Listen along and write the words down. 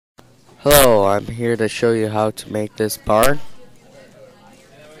Hello, I'm here to show you how to make this barn.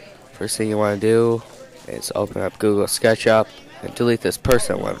 First thing you want to do is open up Google SketchUp and delete this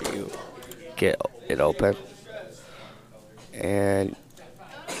person when you get it open. And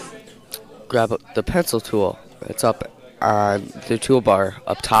grab the pencil tool. It's up on the toolbar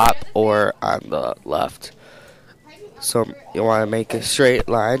up top or on the left. So you want to make a straight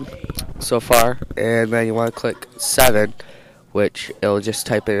line so far, and then you want to click 7, which it'll just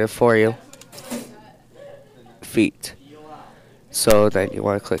type it in for you, feet. So then you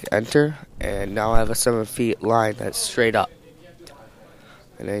want to click enter, and now I have a 7 feet line that's straight up.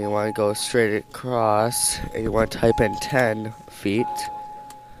 And then you want to go straight across, and you want to type in 10 feet.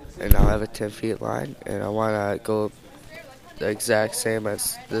 And now I have a 10 feet line, and I want to go the exact same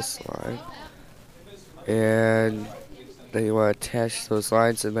as this line. And then you want to attach those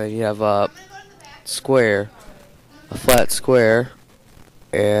lines, and then you have a square, a flat square,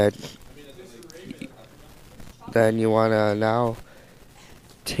 and then you want to now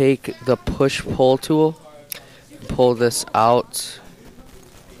take the push-pull tool, pull this out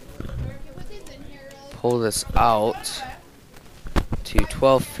to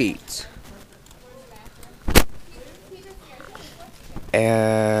 12 feet,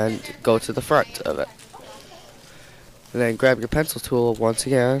 and go to the front of it. And then grab your pencil tool once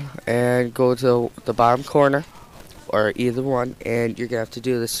again and go to the bottom corner, or either one, and you're going to have to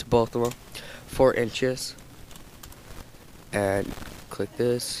do this to both of them, 4 inches. And click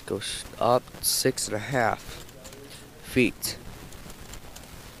this, go up 6.5 feet.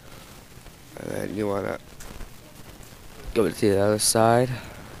 And then you want to go to the other side,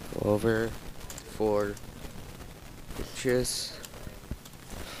 go over 4 inches,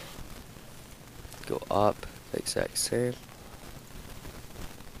 go up the exact same.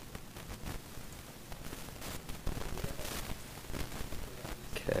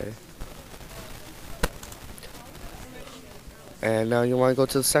 Okay. And now you want to go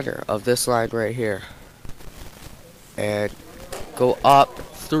to the center of this line right here. And go up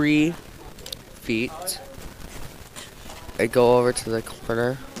 3 feet. And go over to the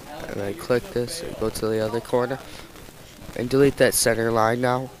corner. And then click this and go to the other corner. And delete that center line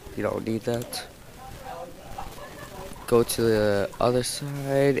now. You don't need that. Go to the other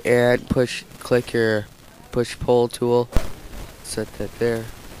side and click your push-pull tool. Set that there.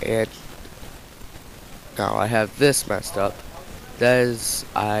 And now I have this messed up. That is,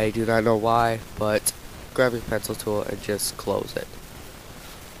 I do not know why, but grab your pencil tool and just close it.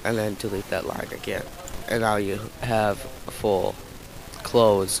 And then delete that line again. And now you have a full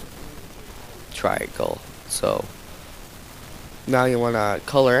closed triangle. So now you want to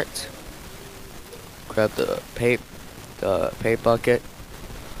color it. Grab the paint bucket,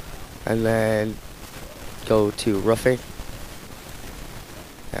 and then go to roofing.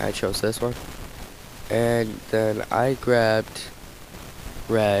 And I chose this one. And then I grabbed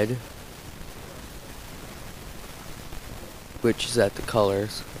red, which is at the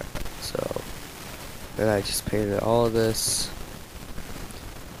colors. So then I just painted all of this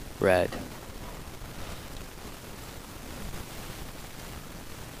red.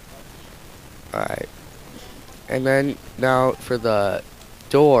 Alright. And then now for the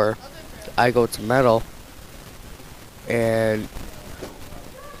door, I go to metal, and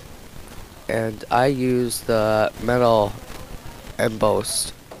I use the metal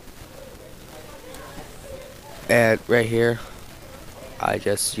embossed. And right here, I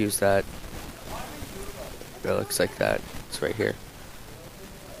just use that. It looks like that. It's right here.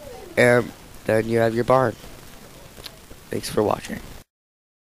 And then you have your barn. Thanks for watching.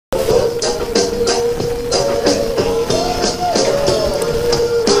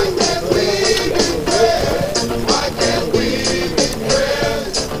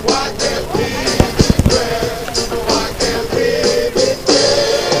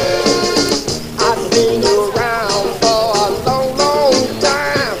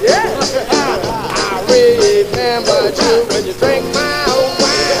 When you drink